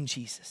in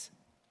Jesus.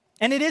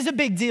 And it is a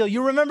big deal.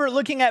 You remember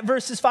looking at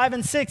verses 5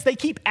 and 6, they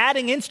keep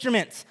adding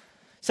instruments,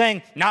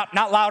 saying, not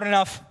loud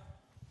enough,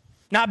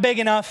 not big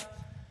enough.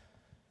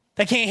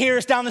 They can't hear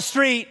us down the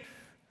street.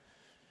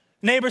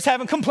 Neighbors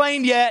haven't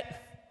complained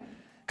yet.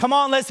 Come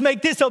on, let's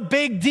make this a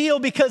big deal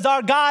because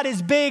our God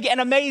is big and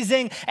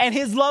amazing and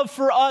his love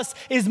for us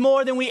is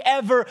more than we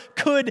ever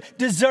could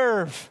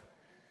deserve.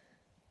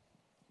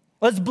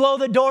 Let's blow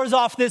the doors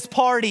off this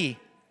party.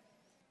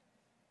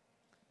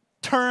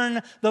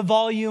 Turn the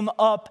volume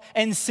up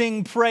and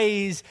sing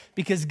praise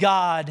because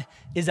God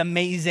is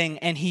amazing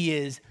and he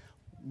is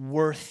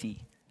worthy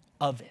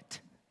of it.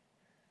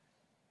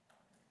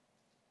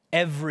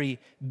 every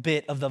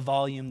bit of the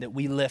volume that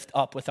we lift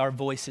up with our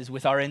voices,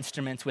 with our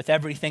instruments, with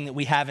everything that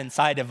we have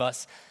inside of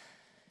us,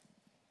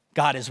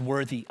 God is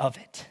worthy of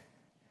it.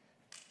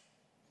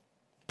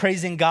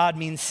 Praising God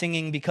means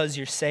singing because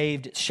you're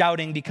saved. It's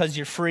shouting because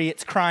you're free.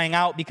 It's crying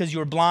out because you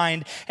were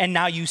blind and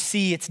now you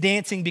see. It's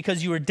dancing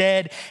because you were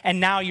dead and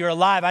now you're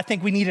alive. I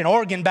think we need an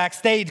organ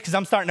backstage because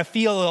I'm starting to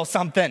feel a little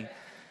something.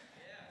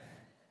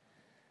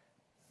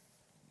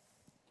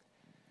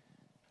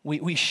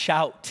 We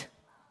shout.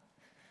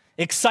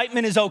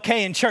 Excitement is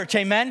okay in church,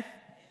 amen?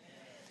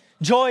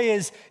 Joy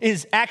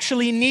is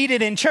actually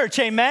needed in church,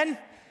 amen?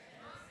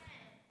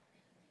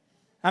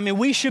 I mean,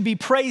 we should be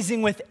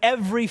praising with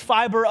every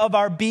fiber of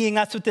our being.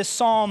 That's what this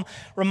psalm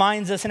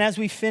reminds us. And as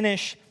we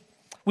finish,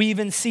 we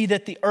even see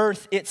that the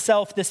earth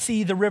itself, the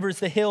sea, the rivers,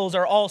 the hills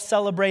are all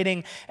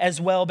celebrating as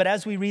well. But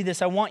as we read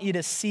this, I want you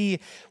to see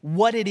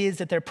what it is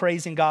that they're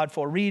praising God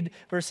for. Read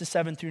verses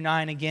 7 through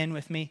 9 again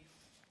with me.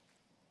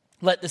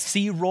 Let the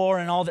sea roar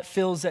and all that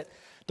fills it,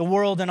 the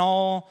world and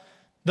all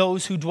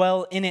those who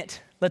dwell in it.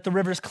 Let the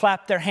rivers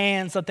clap their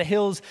hands. Let the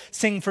hills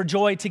sing for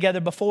joy together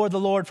before the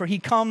Lord, for he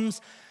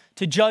comes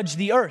to judge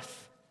the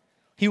earth.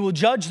 He will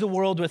judge the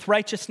world with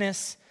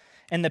righteousness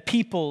and the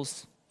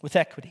peoples with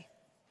equity.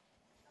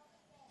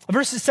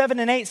 Verses 7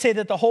 and 8 say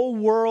that the whole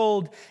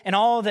world and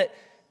all that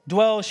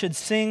dwell should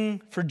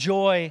sing for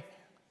joy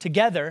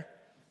together.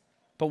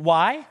 But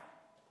why?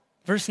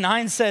 Verse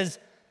 9 says,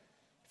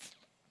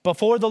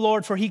 before the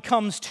Lord, for he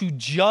comes to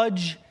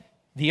judge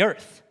the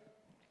earth.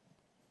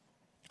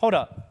 Hold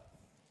up.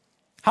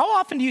 How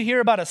often do you hear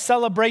about a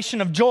celebration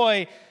of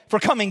joy for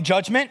coming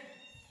judgment?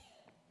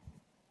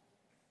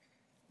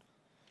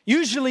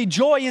 Usually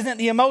joy isn't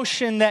the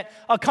emotion that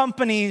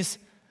accompanies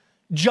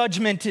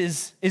judgment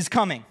is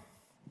coming.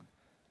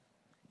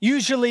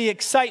 Usually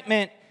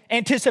excitement,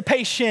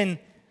 anticipation,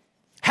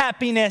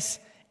 happiness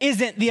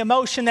isn't the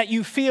emotion that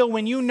you feel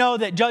when you know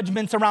that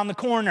judgment's around the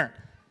corner.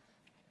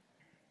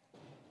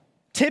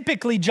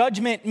 Typically,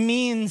 judgment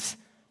means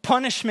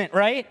punishment,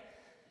 right?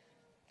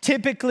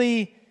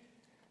 Typically,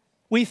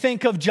 we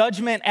think of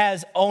judgment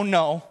as, oh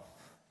no,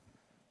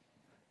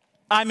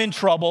 I'm in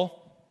trouble.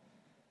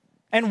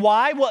 And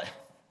why? Well,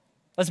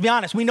 let's be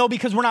honest. We know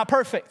because we're not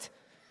perfect.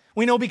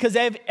 We know because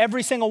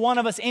every single one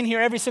of us in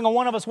here, every single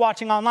one of us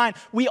watching online,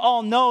 we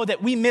all know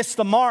that we miss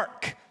the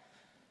mark,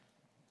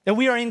 that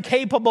we are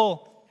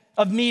incapable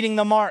of meeting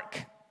the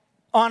mark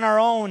on our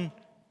own,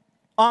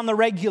 on the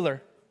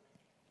regular.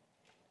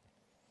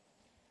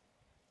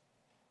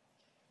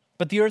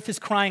 But the earth is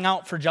crying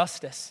out for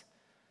justice.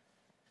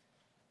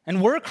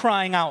 And we're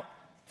crying out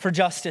for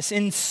justice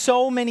in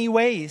so many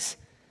ways.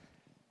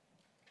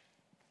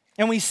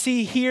 And we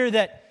see here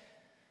that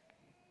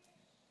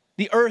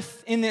the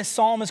earth in this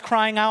psalm is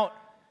crying out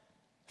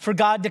for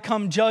God to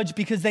come judge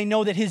because they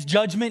know that his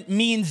judgment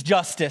means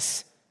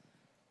justice.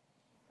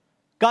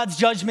 God's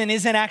judgment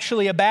isn't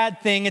actually a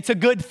bad thing, it's a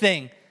good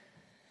thing.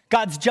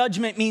 God's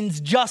judgment means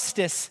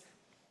justice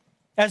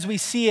as we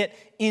see it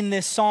in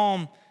this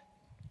psalm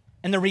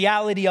and the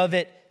reality of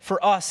it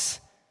for us.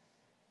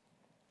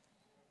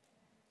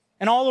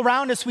 And all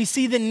around us we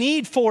see the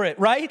need for it,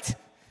 right?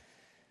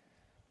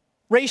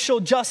 Racial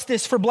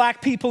justice for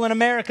black people in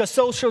America,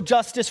 social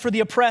justice for the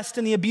oppressed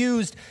and the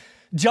abused,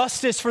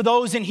 justice for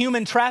those in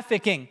human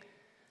trafficking.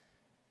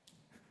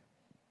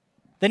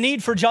 The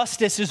need for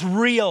justice is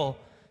real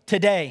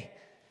today,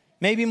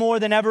 maybe more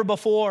than ever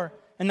before,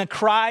 and the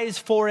cries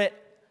for it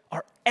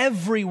are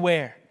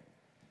everywhere.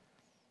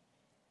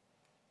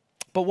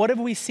 But what have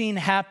we seen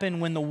happen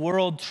when the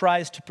world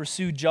tries to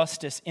pursue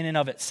justice in and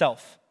of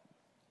itself?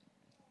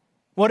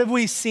 What have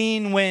we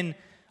seen when,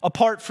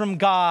 apart from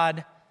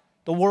God,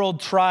 the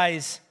world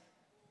tries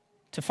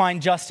to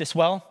find justice?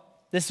 Well,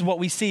 this is what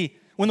we see.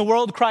 When the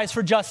world cries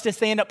for justice,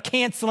 they end up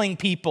canceling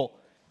people.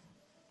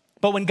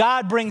 But when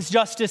God brings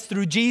justice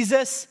through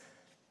Jesus,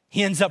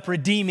 he ends up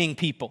redeeming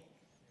people.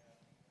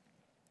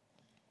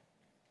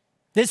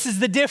 This is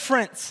the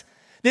difference.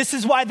 This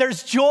is why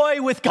there's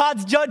joy with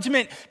God's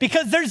judgment,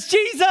 because there's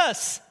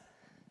Jesus.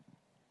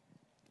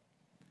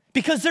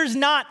 Because there's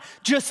not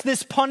just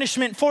this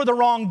punishment for the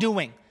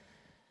wrongdoing.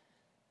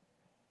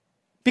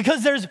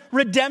 Because there's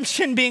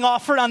redemption being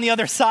offered on the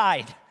other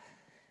side.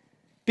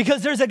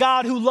 Because there's a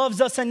God who loves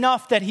us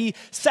enough that he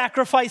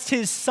sacrificed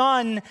his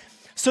son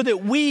so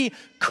that we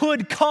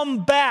could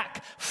come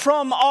back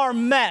from our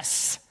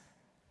mess.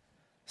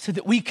 So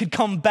that we could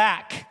come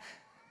back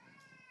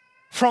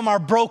from our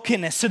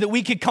brokenness, so that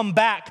we could come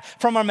back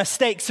from our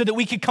mistakes, so that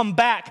we could come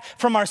back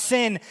from our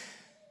sin.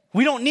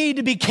 We don't need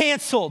to be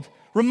canceled,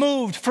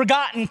 removed,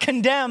 forgotten,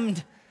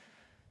 condemned.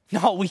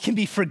 No, we can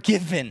be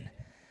forgiven,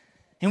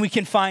 and we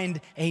can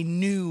find a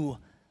new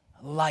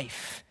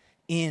life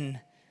in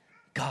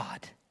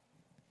God.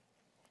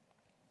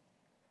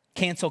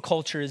 Cancel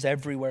culture is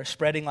everywhere,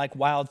 spreading like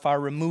wildfire,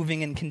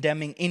 removing and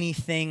condemning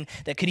anything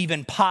that could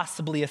even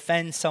possibly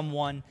offend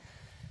someone.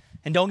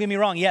 And don't get me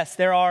wrong, yes,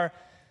 there are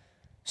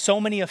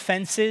so many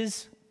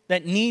offenses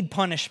that need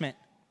punishment,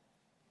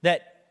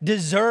 that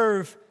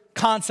deserve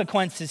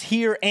consequences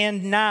here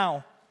and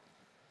now.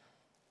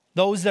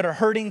 those that are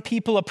hurting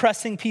people,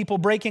 oppressing people,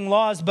 breaking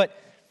laws. But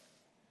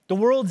the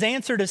world's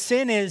answer to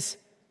sin is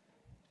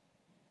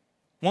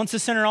once a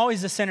sinner,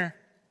 always a sinner.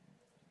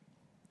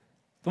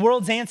 The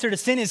world's answer to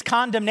sin is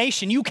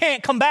condemnation. You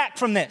can't come back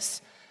from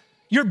this.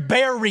 You're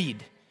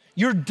buried.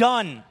 You're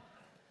done.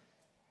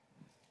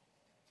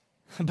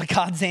 But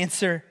God's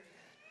answer,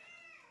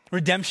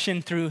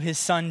 redemption through his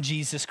son,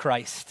 Jesus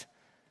Christ.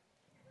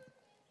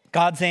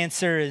 God's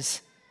answer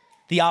is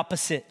the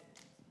opposite.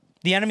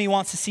 The enemy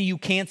wants to see you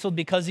canceled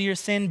because of your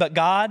sin, but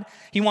God,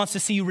 he wants to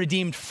see you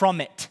redeemed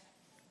from it.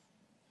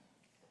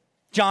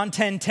 John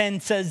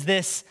 10:10 says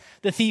this,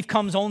 the thief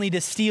comes only to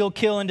steal,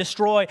 kill, and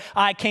destroy.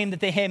 I came that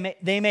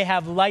they may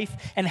have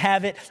life and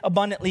have it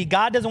abundantly.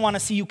 God doesn't want to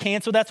see you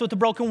canceled. That's what the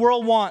broken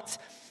world wants.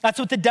 That's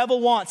what the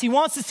devil wants. He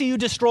wants to see you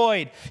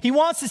destroyed. He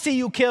wants to see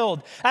you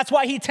killed. That's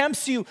why he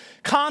tempts you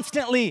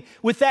constantly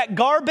with that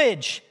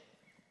garbage,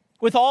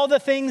 with all the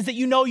things that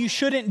you know you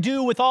shouldn't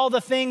do, with all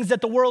the things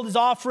that the world is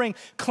offering,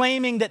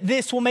 claiming that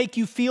this will make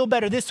you feel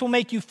better, this will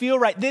make you feel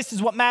right, this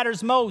is what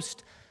matters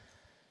most.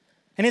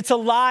 And it's a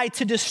lie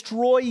to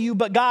destroy you,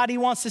 but God, he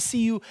wants to see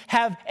you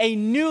have a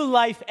new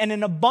life and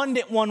an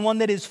abundant one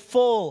that is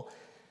full,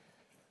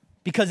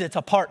 because it's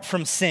apart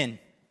from sin.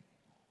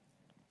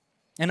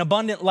 An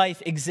abundant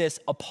life exists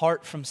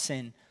apart from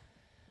sin.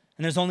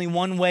 And there's only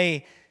one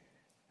way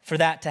for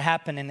that to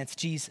happen, and it's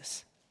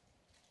Jesus.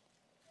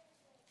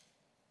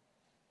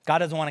 God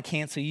doesn't want to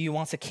cancel you. He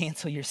wants to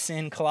cancel your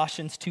sin.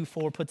 Colossians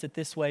 2:4 puts it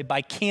this way,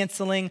 by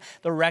canceling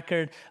the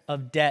record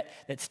of debt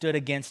that stood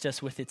against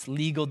us with its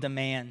legal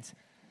demands.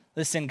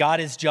 Listen, God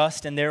is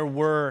just, and there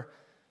were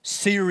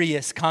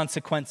serious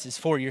consequences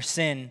for your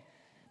sin.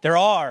 There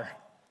are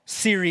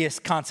serious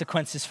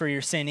consequences for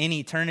your sin in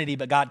eternity,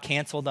 but God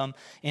canceled them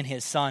in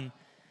his son.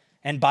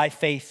 And by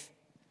faith,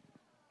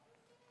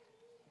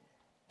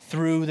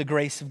 through the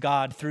grace of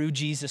God, through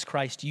Jesus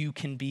Christ, you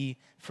can be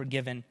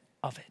forgiven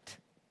of it.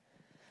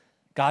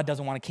 God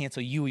doesn't want to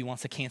cancel you. He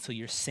wants to cancel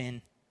your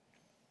sin.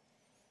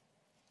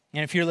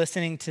 And if you're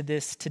listening to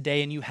this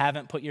today and you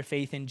haven't put your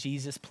faith in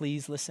Jesus,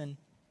 please listen.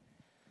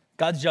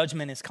 God's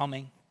judgment is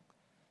coming.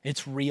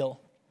 It's real.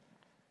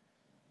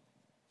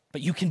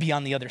 But you can be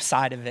on the other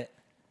side of it.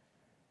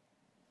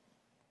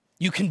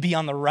 You can be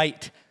on the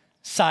right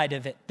side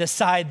of it, the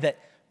side that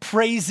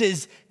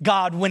praises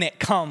God when it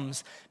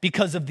comes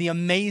because of the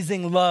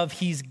amazing love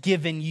he's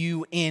given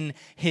you in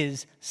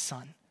his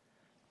son.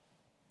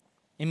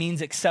 It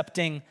means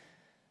accepting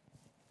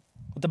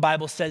what the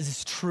Bible says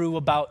is true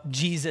about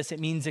Jesus. It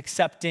means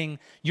accepting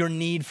your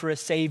need for a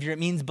Savior. It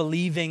means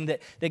believing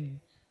that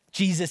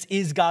Jesus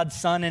is God's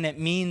son, and it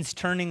means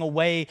turning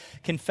away,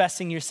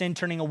 confessing your sin,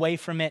 turning away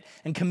from it,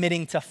 and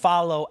committing to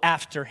follow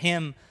after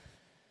him.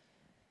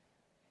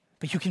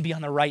 But you can be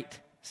on the right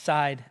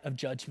side of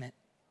judgment.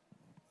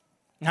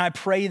 And I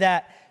pray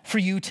that for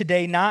you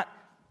today, not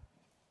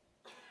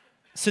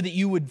so that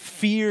you would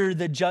fear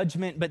the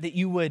judgment, but that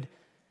you would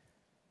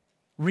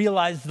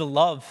realize the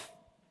love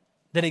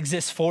that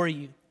exists for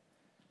you.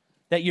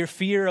 That your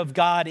fear of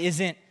God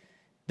isn't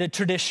the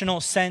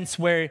traditional sense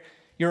where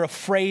you're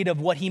afraid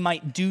of what he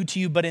might do to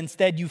you, but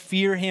instead you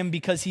fear him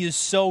because he is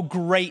so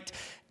great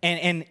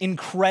and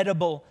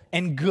incredible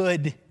and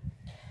good.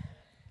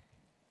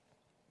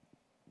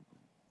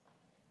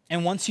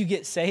 And once you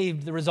get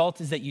saved, the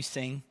result is that you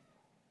sing.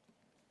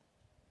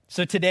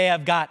 So today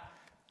I've got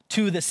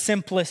two of the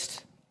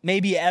simplest,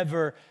 maybe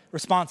ever,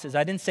 responses.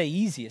 I didn't say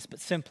easiest, but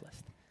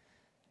simplest,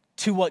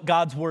 to what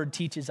God's word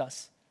teaches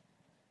us.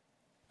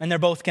 And they're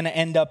both going to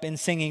end up in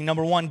singing.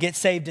 Number one, get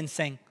saved and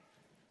sing.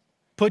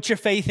 Put your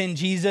faith in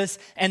Jesus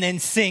and then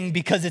sing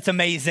because it's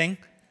amazing.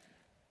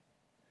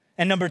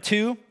 And number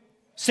two,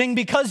 sing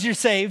because you're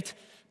saved.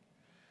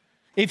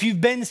 If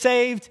you've been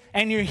saved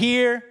and you're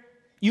here,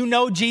 you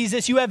know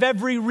Jesus, you have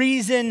every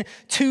reason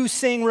to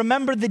sing.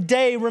 Remember the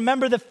day,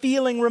 remember the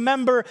feeling,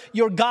 remember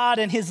your God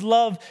and his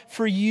love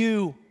for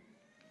you.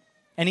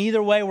 And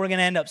either way, we're going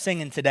to end up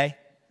singing today.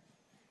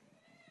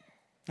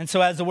 And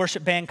so as the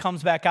worship band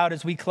comes back out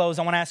as we close,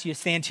 I want to ask you to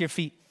stand to your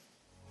feet.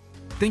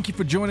 Thank you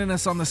for joining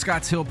us on the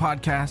Scotts Hill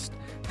Podcast.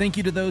 Thank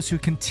you to those who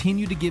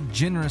continue to give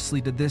generously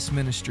to this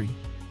ministry.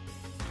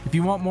 If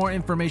you want more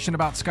information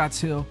about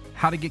Scotts Hill,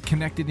 how to get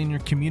connected in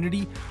your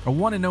community, or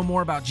want to know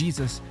more about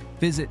Jesus,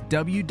 visit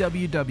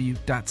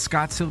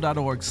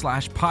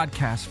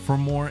www.scottshill.org/podcast for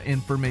more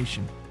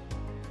information.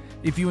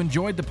 If you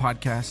enjoyed the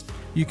podcast,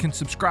 you can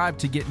subscribe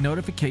to get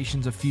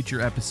notifications of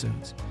future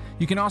episodes.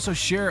 You can also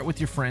share it with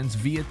your friends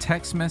via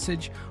text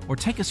message or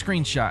take a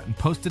screenshot and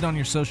post it on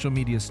your social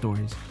media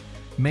stories.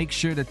 Make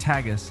sure to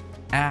tag us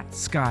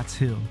 @Scotts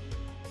Hill.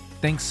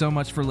 Thanks so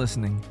much for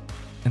listening.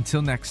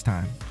 Until next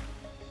time.